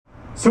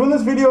So in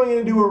this video I'm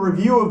going to do a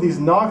review of these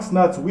Knox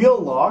Nuts wheel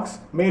locks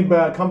made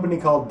by a company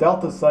called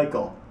Delta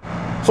Cycle.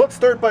 So let's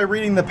start by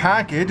reading the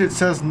package. It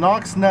says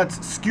Knox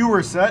Nuts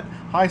Skewer Set,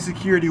 High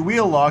Security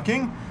Wheel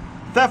Locking,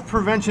 Theft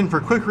Prevention for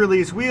Quick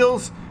Release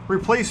Wheels,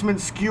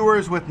 Replacement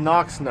Skewers with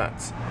Knox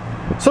Nuts.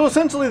 So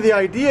essentially the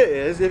idea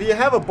is if you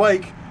have a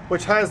bike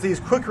which has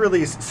these quick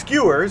release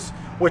skewers,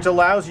 which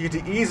allows you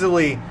to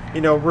easily,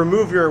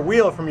 remove your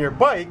wheel from your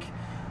bike,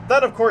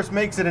 that of course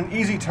makes it an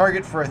easy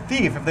target for a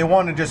thief. If they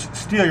want to just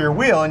steal your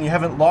wheel and you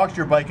haven't locked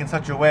your bike in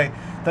such a way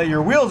that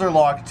your wheels are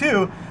locked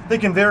too, they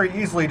can very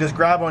easily just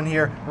grab on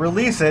here,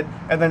 release it,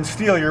 and then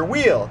steal your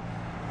wheel.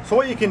 So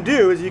what you can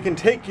do is you can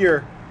take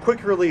your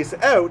quick release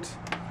out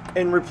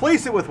and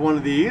replace it with one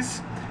of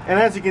these. And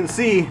as you can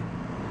see,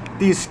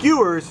 these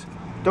skewers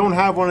don't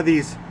have one of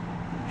these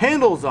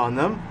handles on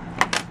them.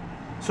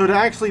 So to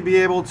actually be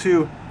able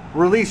to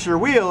release your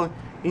wheel,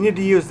 you need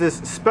to use this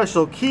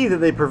special key that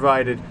they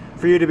provided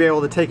for you to be able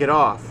to take it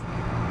off.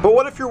 But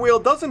what if your wheel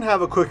doesn't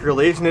have a quick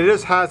release and it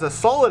just has a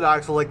solid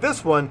axle like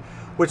this one,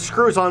 which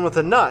screws on with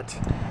a nut?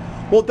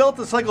 Well,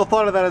 Delta Cycle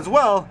thought of that as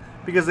well,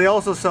 because they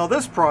also sell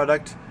this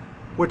product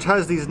which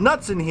has these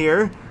nuts in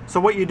here. So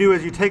what you do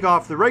is you take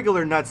off the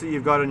regular nuts that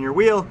you've got on your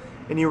wheel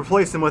and you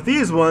replace them with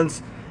these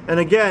ones, and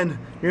again,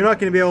 you're not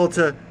going to be able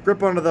to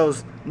grip onto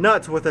those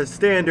nuts with a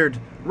standard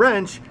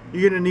wrench.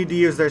 You're going to need to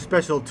use their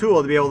special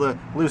tool to be able to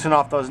loosen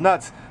off those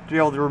nuts to be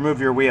able to remove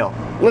your wheel.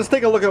 Let's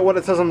take a look at what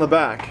it says on the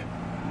back.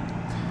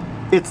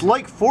 It's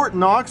like Fort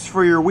Knox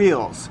for your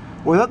wheels.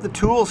 Without the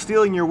tool,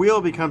 stealing your wheel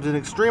becomes an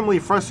extremely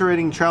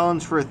frustrating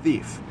challenge for a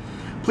thief.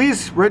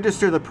 Please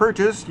register the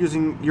purchase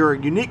using your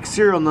unique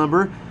serial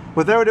number.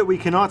 Without it, we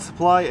cannot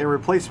supply a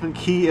replacement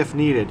key if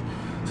needed.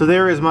 So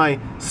there is my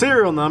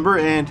serial number,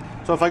 and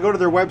so if I go to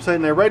their website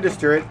and I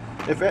register it,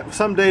 if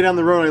someday down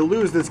the road I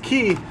lose this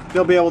key,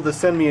 they'll be able to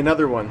send me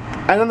another one.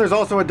 And then there's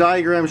also a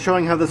diagram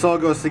showing how this all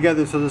goes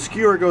together. So the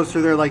skewer goes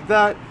through there like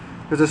that.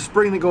 There's a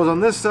spring that goes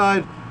on this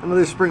side,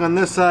 another spring on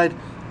this side,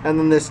 and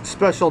then this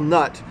special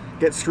nut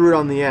gets screwed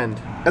on the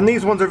end. And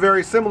these ones are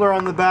very similar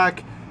on the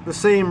back, the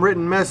same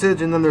written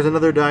message, and then there's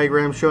another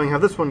diagram showing how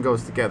this one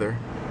goes together.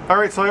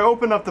 Alright, so I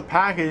opened up the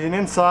package, and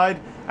inside,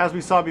 as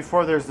we saw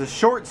before, there's the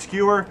short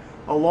skewer,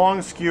 a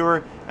long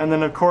skewer, and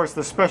then of course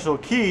the special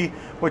key,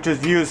 which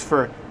is used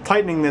for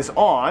tightening this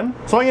on.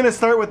 So I'm going to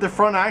start with the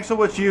front axle,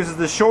 which uses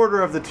the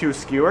shorter of the two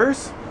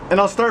skewers. And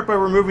I'll start by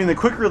removing the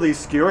quick release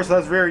skewer, so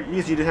that's very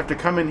easy. You just have to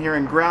come in here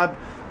and grab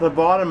the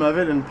bottom of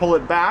it and pull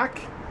it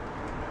back,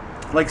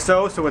 like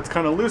so it's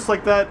kind of loose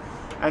like that.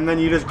 And then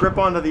you just grip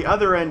onto the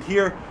other end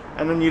here,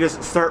 and then you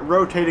just start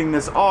rotating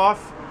this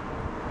off.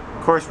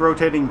 Of course,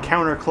 rotating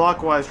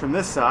counterclockwise from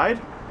this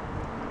side.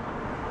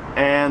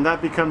 And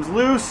that becomes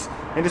loose.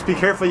 And just be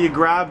careful you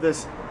grab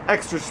this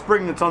extra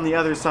spring that's on the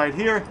other side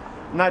here,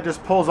 and that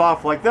just pulls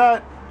off like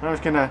that. And I'm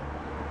just going to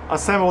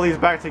assemble these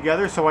back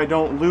together so I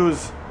don't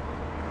lose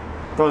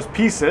those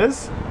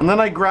pieces. And then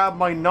I grab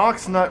my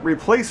Knox nut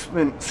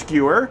replacement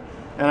skewer,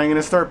 and I'm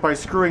going to start by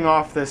screwing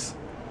off this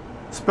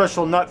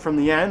special nut from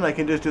the end. I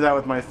can just do that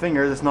with my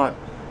fingers. It's not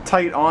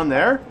tight on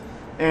there.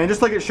 And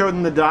just like it showed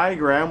in the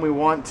diagram, we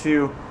want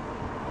to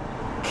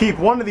keep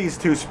one of these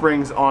two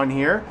springs on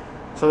here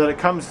so that it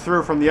comes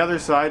through from the other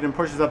side and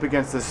pushes up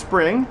against this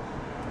spring.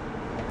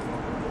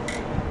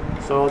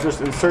 So I'll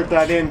just insert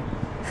that in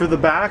through the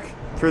back,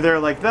 through there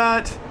like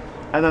that.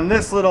 And then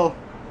this little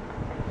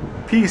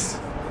piece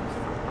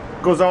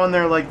goes on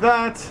there like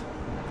that.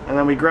 And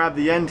then we grab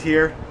the end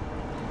here.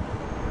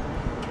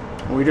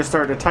 And we just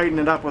start to tighten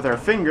it up with our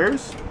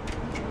fingers.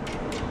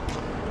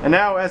 And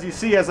now, as you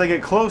see, as I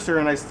get closer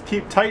and I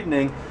keep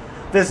tightening,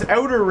 this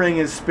outer ring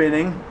is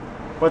spinning,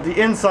 but the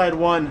inside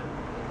one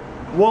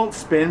won't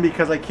spin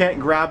because I can't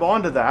grab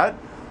onto that.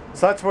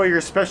 So that's where your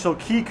special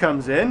key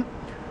comes in.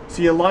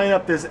 So you line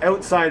up this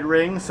outside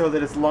ring so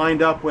that it's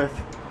lined up with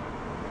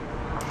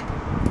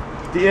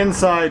the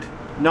inside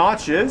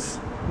notches,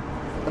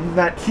 and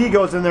that key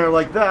goes in there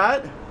like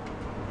that,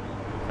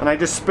 and I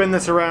just spin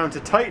this around to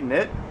tighten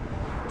it.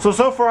 So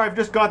far I've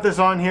just got this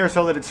on here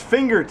so that it's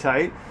finger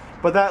tight,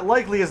 but that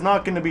likely is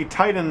not going to be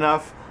tight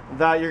enough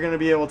that you're going to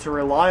be able to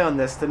rely on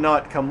this to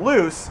not come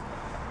loose.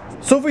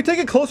 So if we take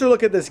a closer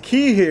look at this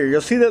key here, you'll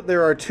see that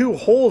there are two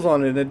holes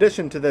on it in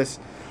addition to this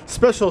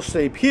special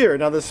shape here.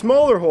 Now the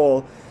smaller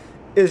hole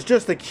is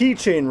just a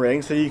keychain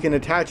ring, so you can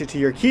attach it to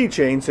your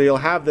keychain, so you'll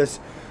have this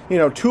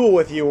tool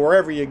with you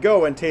wherever you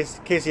go in case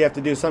you have to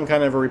do some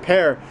kind of a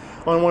repair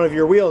on one of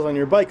your wheels on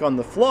your bike on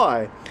the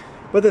fly.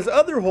 But this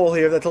other hole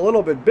here that's a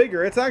little bit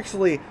bigger, it's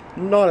actually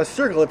not a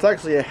circle, it's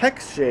actually a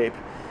hex shape,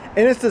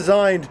 and it's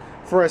designed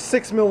for a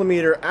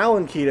 6mm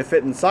Allen key to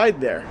fit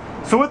inside there.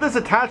 So with this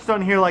attached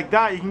on here like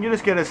that, you can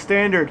just get a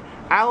standard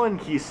Allen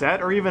key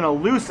set or even a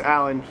loose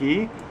Allen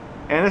key,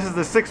 and this is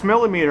the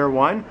 6mm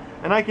one,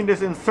 and I can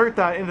just insert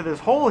that into this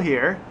hole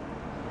here,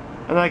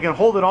 and then I can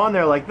hold it on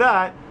there like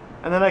that,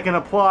 and then I can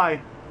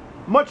apply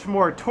much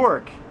more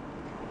torque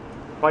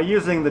by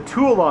using the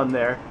tool on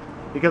there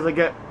because I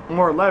get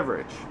more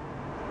leverage.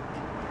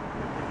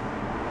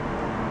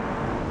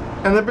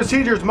 And the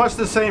procedure is much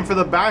the same for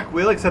the back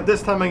wheel, except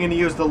this time I'm going to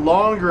use the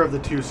longer of the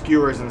two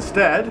skewers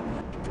instead.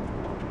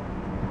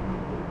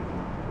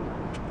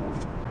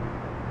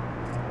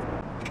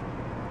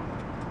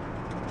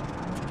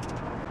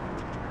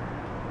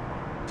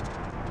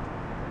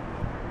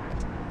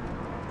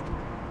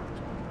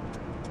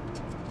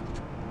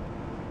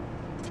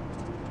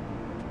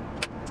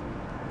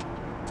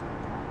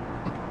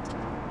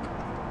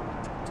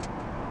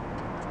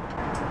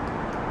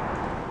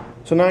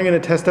 So now I'm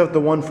going to test out the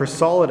one for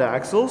solid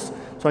axles.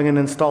 So I'm going to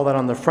install that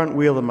on the front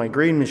wheel of my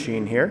green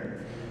machine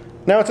here.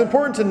 Now it's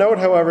important to note,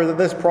 however, that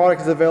this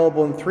product is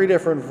available in 3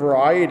 different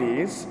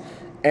varieties,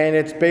 and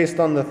it's based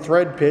on the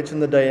thread pitch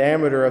and the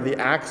diameter of the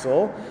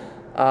axle.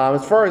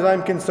 As far as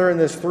I'm concerned,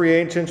 this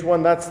 3/8"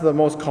 one, that's the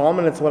most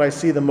common. It's what I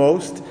see the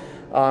most.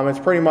 It's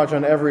pretty much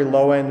on every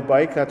low-end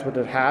bike, that's what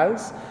it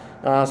has.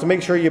 So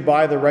make sure you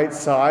buy the right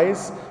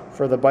size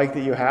for the bike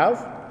that you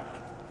have.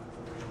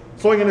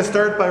 So I'm going to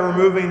start by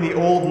removing the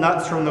old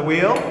nuts from the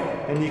wheel,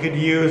 and you could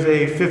use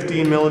a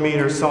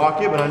 15mm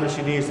socket, but I'm just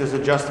going to use this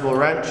adjustable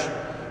wrench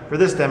for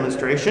this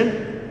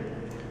demonstration.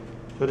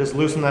 So just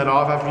loosen that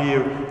off. After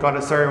you got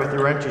it started with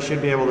the wrench, you should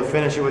be able to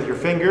finish it with your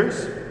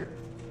fingers.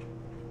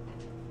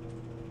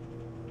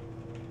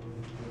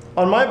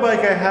 On my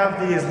bike I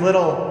have these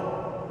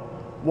little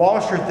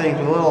washer things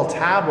with a little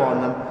tab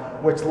on them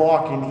which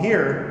lock in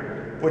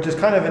here, which is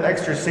kind of an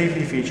extra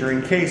safety feature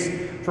in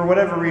case for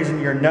whatever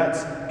reason your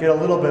nuts get a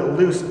little bit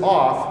loose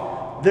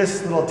off.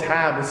 This little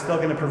tab is still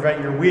going to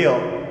prevent your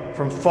wheel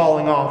from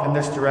falling off in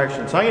this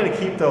direction. So I'm going to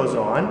keep those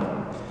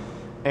on,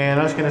 and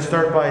I'm just going to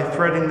start by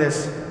threading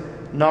this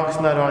Knox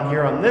nut on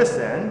here on this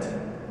end,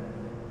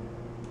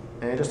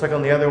 and just like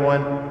on the other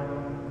one,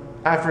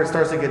 after it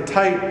starts to get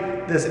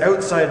tight, this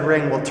outside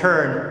ring will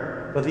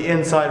turn, but the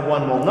inside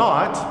one will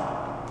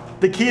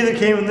not. The key that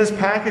came in this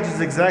package is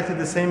exactly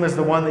the same as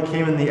the one that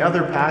came in the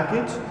other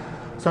package.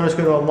 So I'm just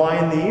going to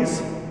align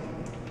these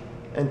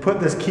and put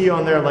this key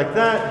on there like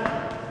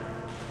that,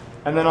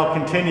 and then I'll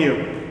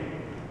continue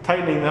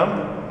tightening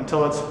them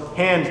until it's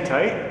hand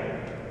tight,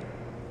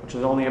 which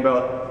is only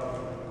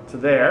about to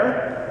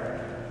there.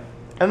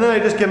 And then I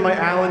just get my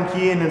Allen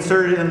key and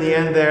insert it in the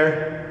end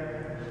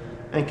there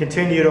and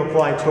continue to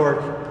apply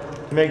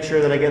torque to make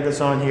sure that I get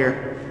this on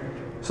here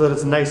so that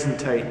it's nice and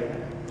tight.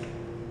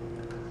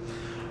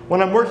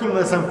 When I'm working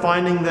with this, I'm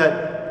finding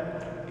that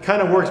it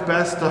kind of works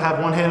best to have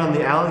one hand on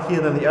the Allen key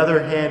and then the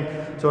other hand,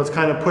 so it's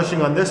kind of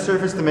pushing on this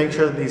surface to make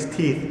sure that these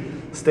teeth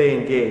stay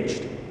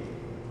engaged.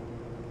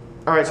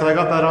 Alright, so I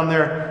got that on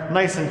there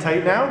nice and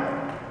tight now.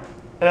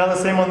 And now the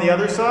same on the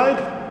other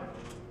side.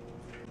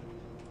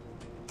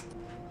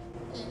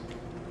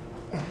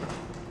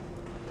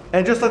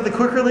 And just like the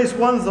quick release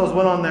ones, those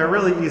went on there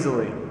really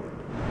easily.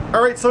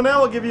 Alright, so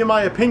now I'll give you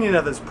my opinion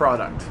of this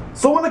product.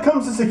 So when it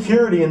comes to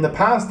security, in the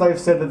past I've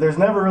said that there's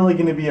never really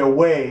going to be a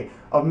way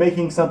of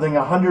making something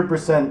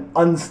 100%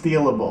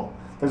 unstealable.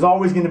 There's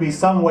always going to be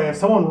some way. If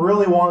someone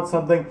really wants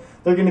something,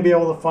 they're going to be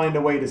able to find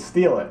a way to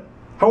steal it.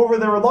 However,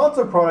 there are lots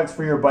of products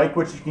for your bike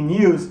which you can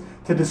use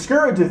to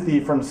discourage a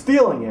thief from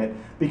stealing it,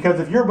 because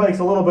if your bike's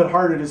a little bit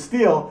harder to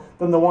steal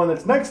than the one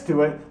that's next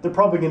to it, they're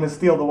probably going to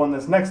steal the one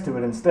that's next to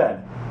it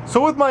instead.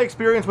 So with my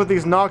experience with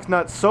these Knox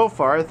nuts so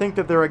far, I think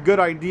that they're a good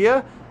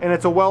idea and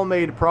it's a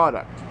well-made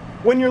product.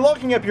 When you're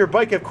locking up your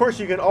bike, of course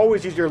you can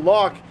always use your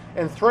lock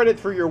and thread it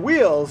through your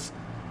wheels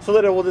so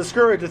that it will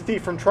discourage a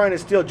thief from trying to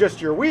steal just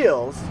your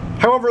wheels.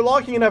 However,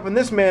 locking it up in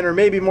this manner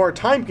may be more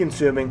time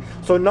consuming,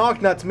 so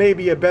Knox Nuts may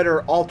be a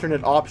better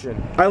alternate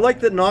option. I like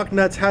that Knox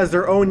Nuts has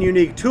their own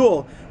unique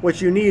tool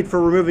which you need for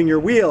removing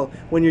your wheel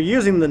when you're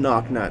using the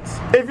Knox Nuts.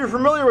 If you're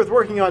familiar with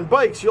working on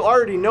bikes, you'll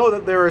already know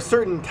that there are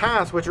certain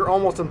tasks which are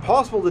almost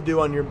impossible to do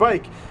on your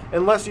bike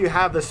unless you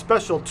have the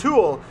special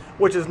tool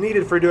which is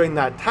needed for doing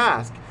that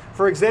task.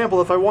 For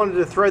example, if I wanted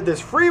to thread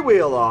this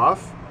freewheel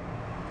off,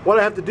 what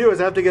I have to do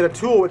is I have to get a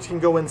tool which can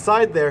go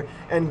inside there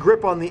and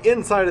grip on the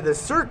inside of this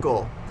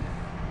circle.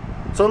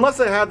 So unless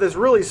I have this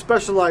really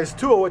specialized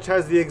tool which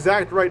has the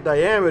exact right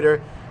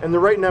diameter and the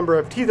right number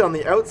of teeth on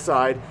the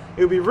outside,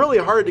 it would be really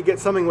hard to get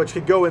something which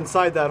could go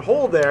inside that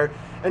hole there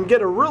and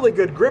get a really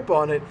good grip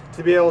on it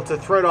to be able to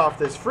thread off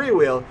this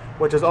freewheel,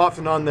 which is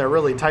often on there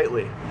really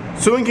tightly.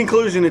 So in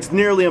conclusion, it's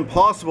nearly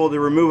impossible to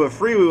remove a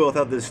freewheel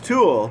without this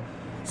tool.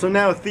 So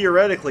now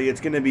theoretically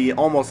it's going to be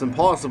almost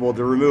impossible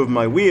to remove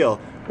my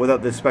wheel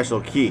without this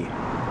special key.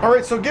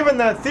 Alright, so given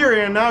that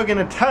theory, I'm now going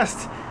to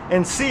test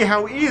and see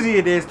how easy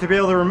it is to be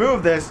able to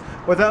remove this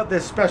without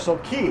this special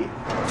key.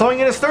 So I'm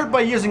going to start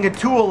by using a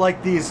tool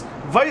like these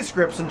vice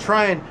grips and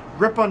try and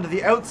grip onto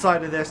the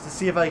outside of this to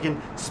see if I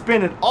can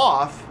spin it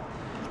off.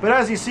 But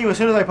as you see, as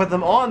soon as I put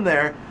them on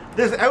there,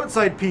 this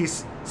outside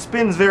piece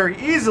spins very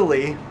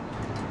easily,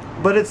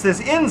 but it's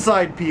this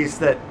inside piece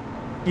that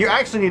you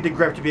actually need to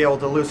grip to be able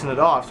to loosen it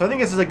off. So I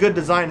think this is a good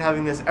design,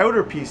 having this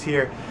outer piece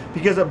here,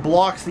 because it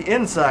blocks the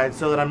inside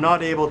so that I'm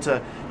not able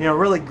to,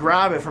 really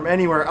grab it from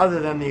anywhere other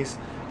than these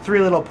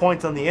 3 little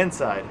points on the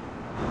inside.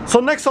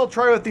 So next I'll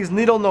try with these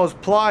needle nose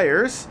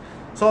pliers.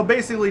 So I'll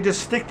basically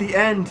just stick the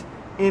end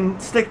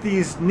stick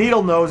these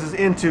needle noses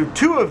into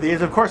 2 of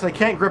these. Of course I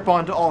can't grip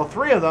onto all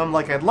 3 of them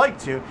like I'd like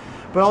to,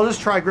 but I'll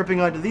just try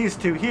gripping onto these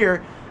 2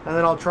 here, and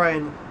then I'll try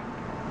and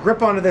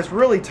grip onto this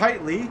really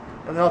tightly,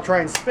 and then I'll try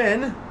and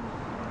spin.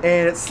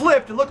 And it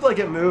slipped. It looked like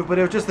it moved, but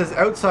it was just this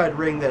outside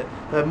ring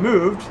that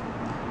moved.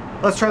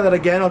 Let's try that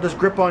again. I'll just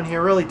grip on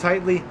here really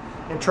tightly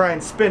and try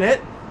and spin it.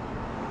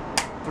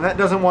 And that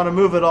doesn't want to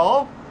move at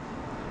all.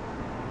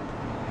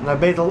 And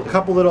I've made a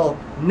couple little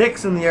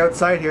nicks in the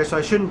outside here, so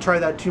I shouldn't try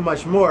that too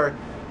much more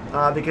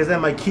because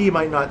then my key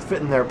might not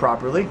fit in there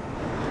properly.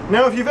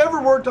 Now if you've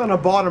ever worked on a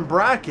bottom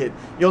bracket,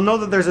 you'll know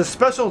that there's a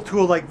special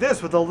tool like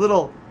this with a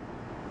little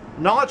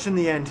notch in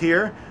the end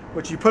here,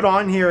 which you put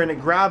on here and it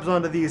grabs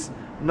onto these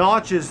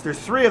notches. There's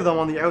 3 of them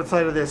on the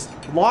outside of this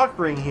lock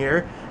ring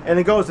here, and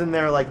it goes in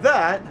there like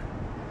that.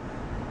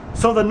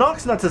 So the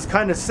Knox Nuts is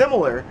kind of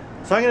similar,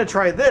 so I'm going to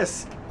try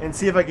this and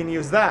see if I can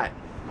use that.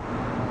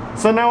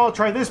 So now I'll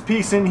try this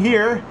piece in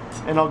here,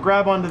 and I'll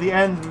grab onto the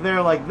end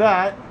there like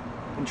that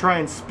and try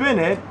and spin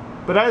it.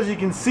 But as you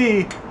can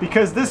see,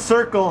 because this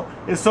circle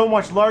is so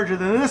much larger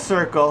than this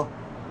circle,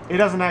 it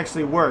doesn't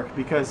actually work,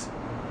 because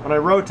when I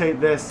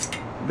rotate this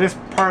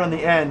part on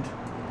the end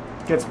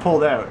gets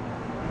pulled out.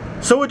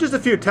 So with just a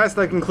few tests,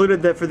 I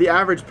concluded that for the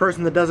average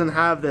person that doesn't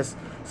have this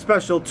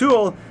special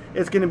tool,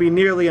 it's going to be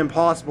nearly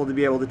impossible to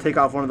be able to take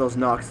off one of those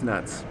Knox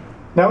Nuts.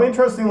 Now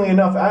interestingly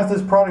enough, as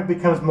this product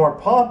becomes more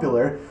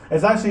popular,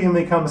 it's actually going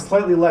to become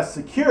slightly less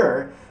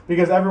secure,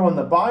 because everyone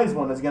that buys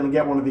one is going to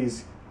get one of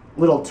these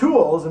little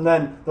tools, and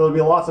then there'll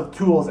be lots of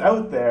tools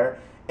out there,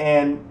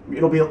 and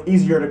it'll be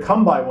easier to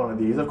come by one of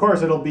these. Of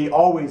course, it'll be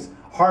always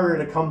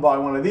harder to come by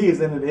one of these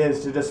than it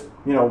is to just,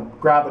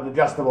 grab an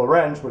adjustable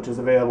wrench, which is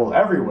available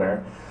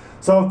everywhere.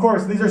 So of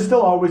course, these are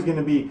still always going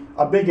to be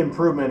a big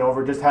improvement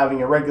over just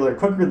having a regular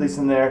quick release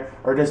in there,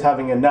 or just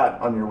having a nut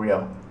on your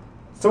wheel.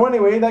 So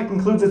anyway, that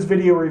concludes this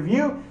video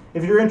review.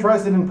 If you're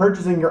interested in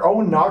purchasing your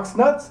own Knox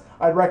Nuts,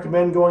 I'd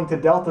recommend going to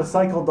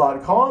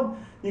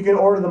deltacycle.com. You can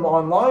order them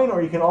online,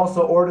 or you can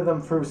also order them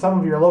through some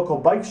of your local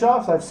bike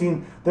shops. I've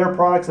seen their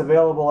products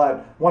available at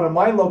one of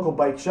my local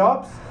bike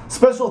shops.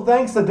 Special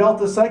thanks to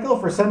Delta Cycle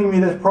for sending me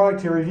this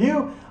product to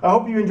review. I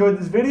hope you enjoyed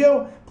this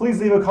video.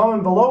 Please leave a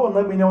comment below and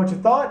let me know what you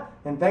thought,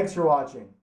 and thanks for watching.